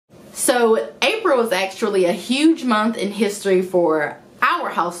So April was actually a huge month in history for our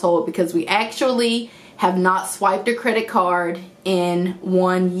household because we actually have not swiped a credit card in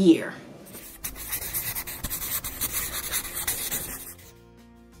 1 year.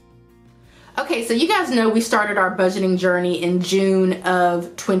 Okay, so you guys know we started our budgeting journey in June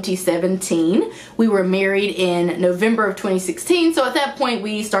of 2017. We were married in November of 2016, so at that point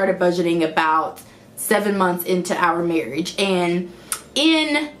we started budgeting about 7 months into our marriage. And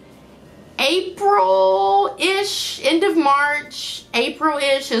in April-ish, end of March,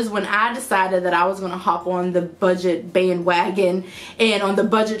 April-ish is when I decided that I was going to hop on the budget bandwagon and on the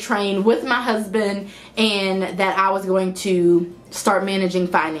budget train with my husband, and that I was going to start managing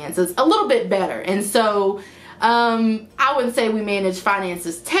finances a little bit better. And so I wouldn't say we managed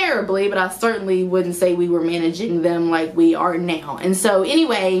finances terribly, but I certainly wouldn't say we were managing them like we are now. And so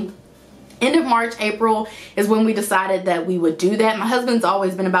anyway, end of March, April is when we decided that we would do that. My husband's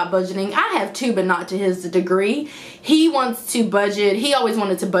always been about budgeting. I have too, but not to his degree. He wants to budget. He always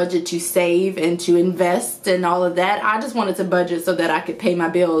wanted to budget to save and to invest and all of that. I just wanted to budget so that I could pay my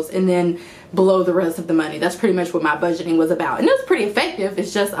bills and then blow the rest of the money. That's pretty much what my budgeting was about. And it was pretty effective.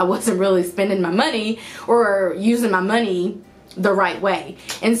 It's just I wasn't really spending my money or using my money the right way.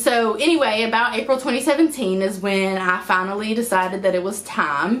 And so anyway, about April 2017 is when I finally decided that it was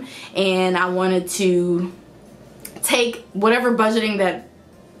time, and I wanted to take whatever budgeting that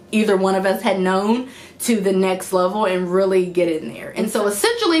either one of us had known to the next level and really get in there. And so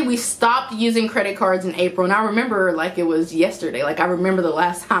essentially we stopped using credit cards in April, and I remember like it was yesterday. Like I remember the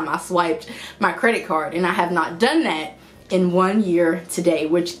last time I swiped my credit card, and I have not done that in 1 year today,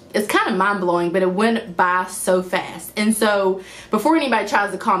 which is kind of mind-blowing, but it went by so fast. And so before anybody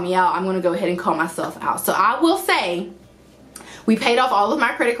tries to call me out, I'm going to go ahead and call myself out. So I will say we paid off all of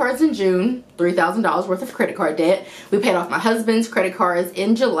my credit cards in June, $3,000 worth of credit card debt. We paid off my husband's credit cards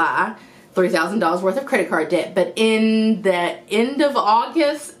in July, $3,000 worth of credit card debt. But in the end of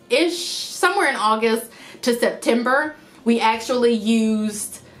August-ish, somewhere in August to September, we actually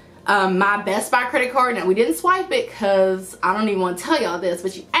used my Best Buy credit card. Now we didn't swipe it because I don't even want to tell y'all this,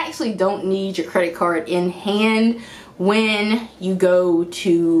 but you actually don't need your credit card in hand when you go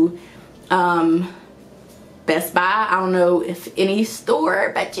to Best Buy. I don't know if any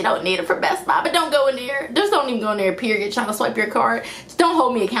store, but you don't need it for Best Buy. But don't go in there. Just don't even go in there, period, trying to swipe your card. Just don't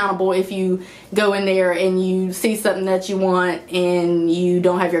hold me accountable if you go in there and you see something that you want and you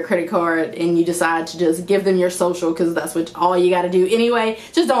don't have your credit card and you decide to just give them your social, because that's what all you got to do anyway.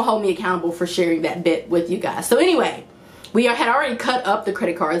 Just don't hold me accountable for sharing that bit with you guys. So anyway, we had already cut up the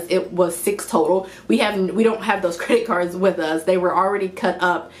credit cards. It was 6 total. We don't have those credit cards with us. They were already cut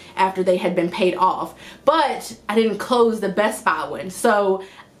up after they had been paid off. But I didn't close the Best Buy one. So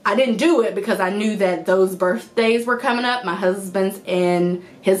I didn't do it because I knew that those birthdays were coming up, my husband's and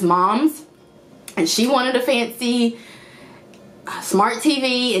his mom's. And she wanted a fancy smart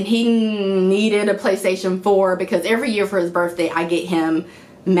TV, and he needed a PlayStation 4 because every year for his birthday I get him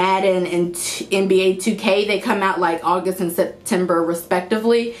Madden and NBA 2K. They come out like August and September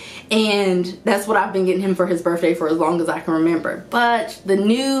respectively, and that's what I've been getting him for his birthday for as long as I can remember. But the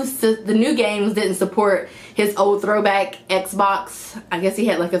new games didn't support his old throwback Xbox. I guess he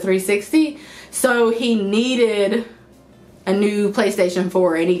had like a 360, so he needed a new PlayStation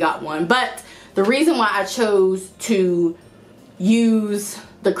 4, and he got one. But the reason why I chose to use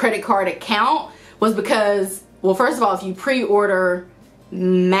the credit card account was because, well, first of all, if you pre-order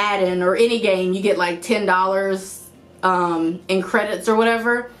Madden or any game, you get like $10 in credits or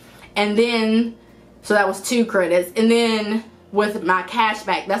whatever. And then, so that was 2 credits. And then with my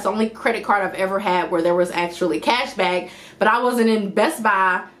cashback, that's the only credit card I've ever had where there was actually cashback. But I wasn't in Best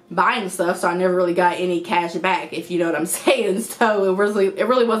Buy buying stuff, so I never really got any cash back, if you know what I'm saying. So it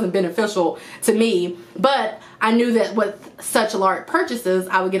really wasn't beneficial to me. But I knew that with such large purchases,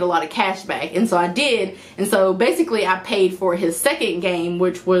 I would get a lot of cash back, and so I did. And so basically I paid for his second game,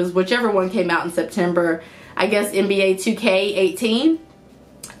 which was whichever one came out in September, I guess NBA 2K18.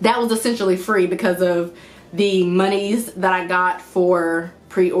 That was essentially free because of the monies that I got for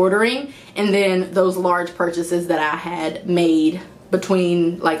pre-ordering, and then those large purchases that I had made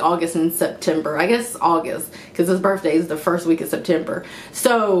between like August and September. I guess August, because his birthday is the first week of September.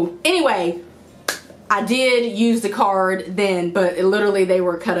 So anyway, I did use the card then, but literally they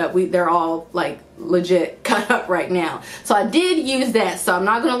were cut up. They're all like legit cut up right now. So I did use that, so I'm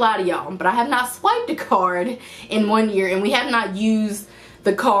not gonna lie to y'all, but I have not swiped a card in 1 year, and we have not used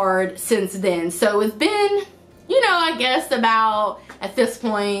the card since then. So it's been, you know, I guess about, at this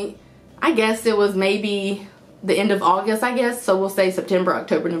point, I guess it was maybe the end of August, I guess. So we'll say September,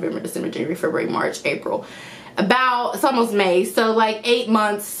 October, November, December, January, February, March, April. it's almost May, so like 8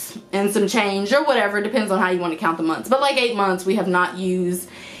 months and some change or whatever, depends on how you want to count the months, but like 8 months we have not used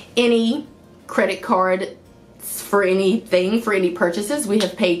any credit card for anything, for any purchases. We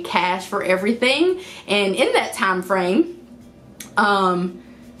have paid cash for everything, and in that time frame,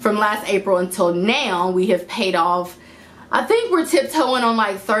 from last April until now, we have paid off, I think we're tiptoeing on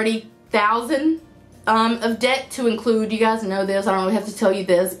like 30,000 of debt, to include, you guys know this, I don't really have to tell you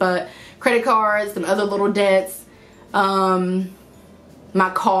this, but credit cards, some other little debts, my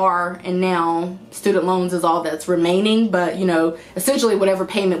car, and now student loans is all that's remaining. But you know, essentially whatever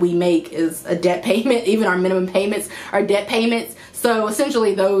payment we make is a debt payment. Even our minimum payments are debt payments. So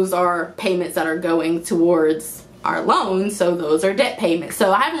essentially those are payments that are going towards our loans, so those are debt payments.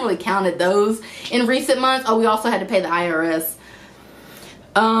 So I haven't really counted those in recent months. Oh, we also had to pay the IRS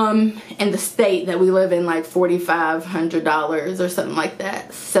in the state that we live in, like $4,500 or something like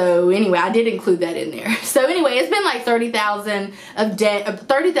that. So anyway, I did include that in there. So anyway, it's been like 30,000 of debt,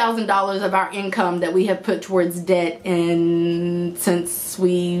 $30,000 of our income that we have put towards debt, and since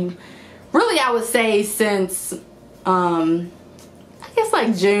we really, I would say since I guess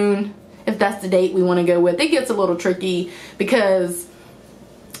like June, if that's the date we want to go with. It gets a little tricky because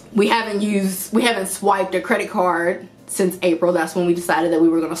we haven't swiped a credit card since April. That's when we decided that we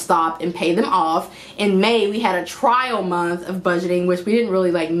were going to stop and pay them off. In May, we had a trial month of budgeting, which we didn't really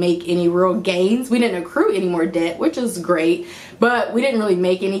like make any real gains. We didn't accrue any more debt, which is great, but we didn't really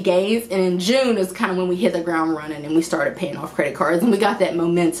make any gains. And in June is kind of when we hit the ground running and we started paying off credit cards, and we got that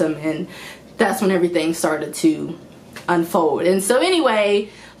momentum, and that's when everything started to unfold. And so anyway,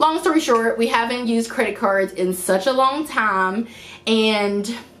 long story short, we haven't used credit cards in such a long time.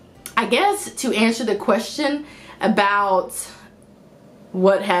 And I guess to answer the question about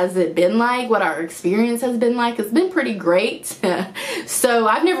what has it been like, what our experience has been like, it's been pretty great. So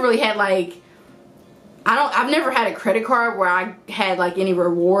I've never really had like, I've never had a credit card where I had like any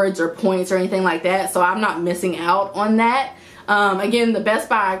rewards or points or anything like that, so I'm not missing out on that. Again, the Best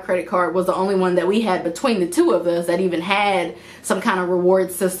Buy credit card was the only one that we had between the two of us that even had some kind of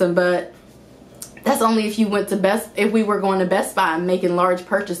reward system, but that's only if you went to if we were going to Best Buy and making large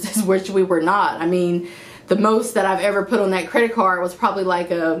purchases, which we were not. I mean, the most that I've ever put on that credit card was probably like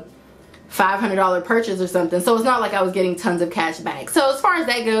a $500 purchase or something. So it's not like I was getting tons of cash back. So as far as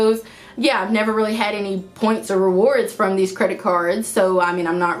that goes, yeah, I've never really had any points or rewards from these credit cards. So I mean,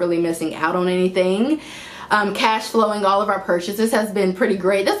 I'm not really missing out on anything. Cash flowing all of our purchases has been pretty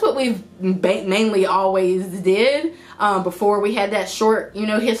great. That's what we've mainly always did before we had that short, you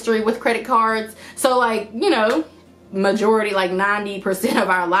know, history with credit cards. So like, you know, majority, like 90% of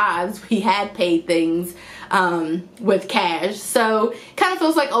our lives, we had paid things with cash. So kind of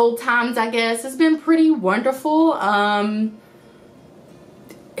feels like old times, I guess. It's been pretty wonderful.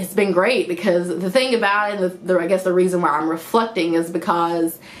 It's been great because the thing about it, I guess the reason why I'm reflecting is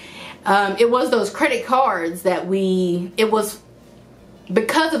because it was those credit cards that it was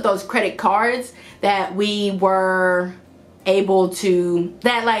because of those credit cards that we were able to,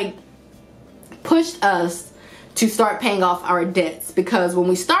 that like pushed us to start paying off our debts. Because when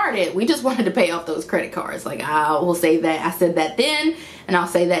we started, we just wanted to pay off those credit cards. Like, I will say that, I said that then, and I'll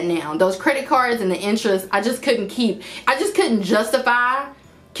say that now. Those credit cards and the interest, I just couldn't justify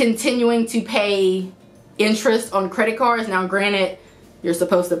continuing to pay interest on credit cards. Now granted, you're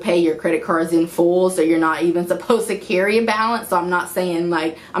supposed to pay your credit cards in full, so you're not even supposed to carry a balance. So I'm not saying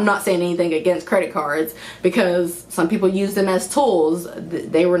anything against credit cards, because some people use them as tools.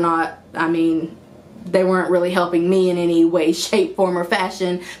 They were not, I mean, they weren't really helping me in any way, shape, form, or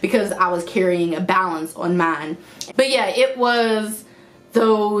fashion, because I was carrying a balance on mine. But yeah, it was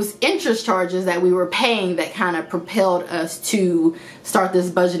those interest charges that we were paying that kind of propelled us to start this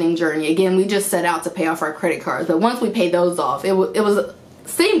budgeting journey. Again, we just set out to pay off our credit cards, but once we paid those off, it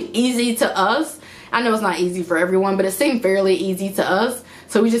seemed easy to us. I know it's not easy for everyone, but it seemed fairly easy to us.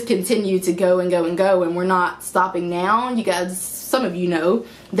 So we just continued to go and go and go, and we're not stopping now. You guys, some of you know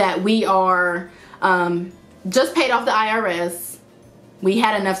that we are just paid off the IRS. We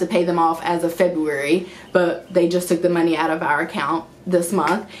had enough to pay them off as of February, but they just took the money out of our account this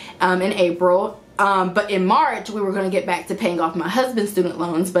month in April. But in March, we were going to get back to paying off my husband's student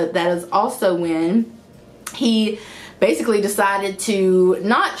loans, but that is also when he basically decided to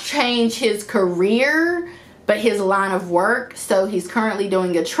not change his career, but his line of work. So he's currently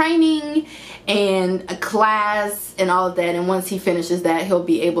doing a training and a class and all of that, and once he finishes that, he'll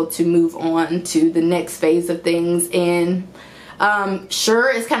be able to move on to the next phase of things. And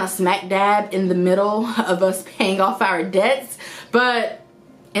sure, it's kind of smack dab in the middle of us paying off our debts, but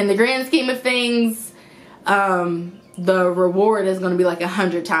in the grand scheme of things, the reward is going to be like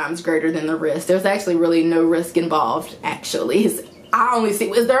 100 times greater than the risk. There's actually really no risk involved, actually. I only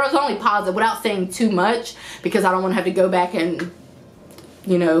see, there's only positive, without saying too much, because I don't want to have to go back and,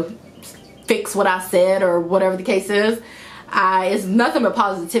 you know, fix what I said or whatever the case is. It's nothing but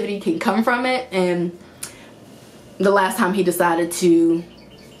positivity can come from it. And the last time he decided to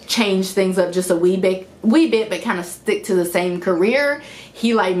change things up just a wee bit, but kind of stick to the same career,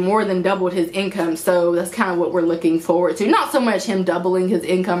 he like more than doubled his income. So that's kind of what we're looking forward to. Not so much him doubling his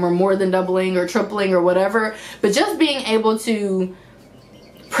income or more than doubling or tripling or whatever, but just being able to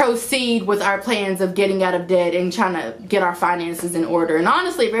proceed with our plans of getting out of debt and trying to get our finances in order. And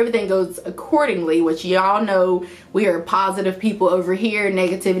honestly, if everything goes accordingly, which y'all know we are positive people over here,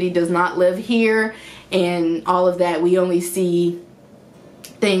 negativity does not live here, and all of that, we only see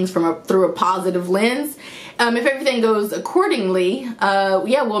things from through a positive lens. If everything goes accordingly,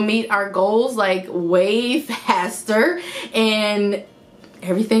 yeah, we'll meet our goals like way faster, and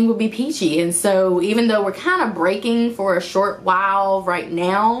everything will be peachy. And so even though we're kind of breaking for a short while right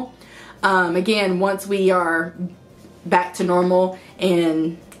now, again, once we are back to normal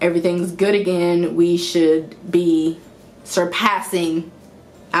and everything's good again, we should be surpassing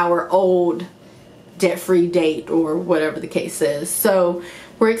our old debt-free date or whatever the case is. So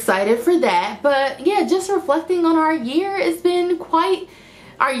we're excited for that. But yeah, just reflecting on our year, it's been quite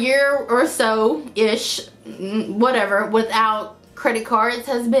our year or so ish, whatever, without credit cards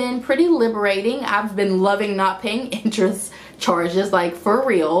has been pretty liberating. I've been loving not paying interest charges, like for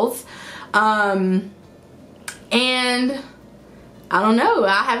reals. And I don't know,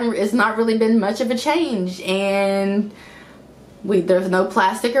 it's not really been much of a change. And there's no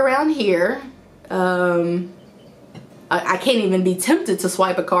plastic around here. I can't even be tempted to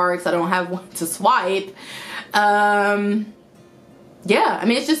swipe a card because I don't have one to swipe. Yeah, I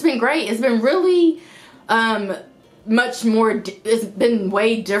mean, it's just been great. It's been really much more, it's been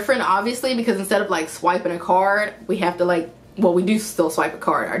way different, obviously, because instead of like swiping a card, we have to like, well, we do still swipe a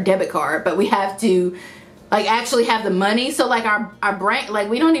card, our debit card, but we have to like actually have the money. So like our brain, like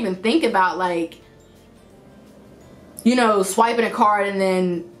we don't even think about like, you know, swiping a card and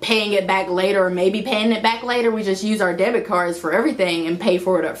then paying it back later, or maybe paying it back later. We just use our debit cards for everything and pay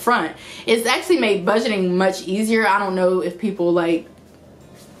for it up front. It's actually made budgeting much easier. I don't know if people like,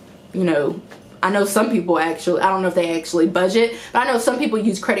 you know, I know some people actually, I don't know if they actually budget, but I know some people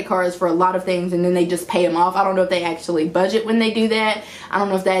use credit cards for a lot of things and then they just pay them off. I don't know if they actually budget when they do that. I don't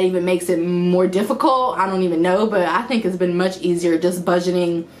know if that even makes it more difficult. I don't even know, but I think it's been much easier just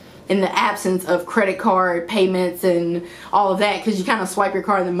budgeting in the absence of credit card payments and all of that, because you kind of swipe your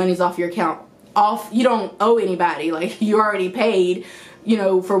card and the money's off your account. You don't owe anybody. Like, you already paid, you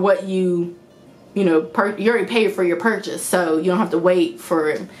know, for what you know, you already paid for your purchase, so you don't have to wait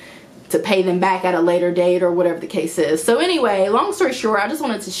to pay them back at a later date or whatever the case is. So anyway, long story short, I just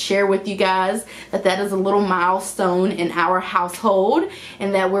wanted to share with you guys that is a little milestone in our household,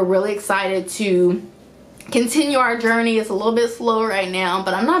 and that we're really excited to continue our journey. It's a little bit slow right now,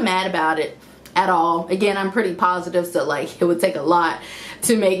 but I'm not mad about it at all. Again, I'm pretty positive, so like it would take a lot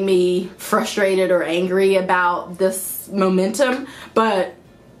to make me frustrated or angry about this momentum. But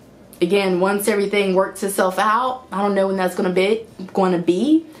again, once everything works itself out, I don't know when that's going to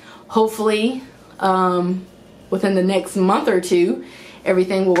be. Hopefully within the next month or two,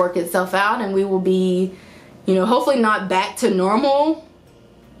 everything will work itself out and we will be, you know, hopefully not back to normal.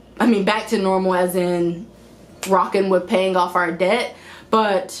 I mean, back to normal as in rocking with paying off our debt,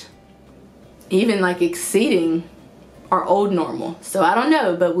 but even like exceeding our old normal. So I don't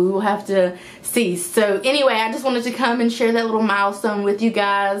know, but we will have to see. So anyway, I just wanted to come and share that little milestone with you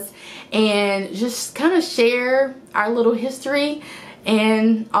guys and just kind of share our little history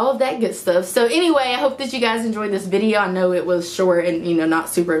and all of that good stuff. So anyway, I hope that you guys enjoyed this video. I know it was short and, you know, not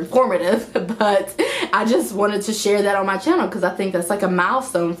super informative, but I just wanted to share that on my channel because I think that's like a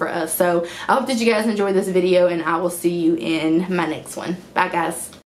milestone for us. So I hope that you guys enjoyed this video, and I will see you in my next one. Bye guys.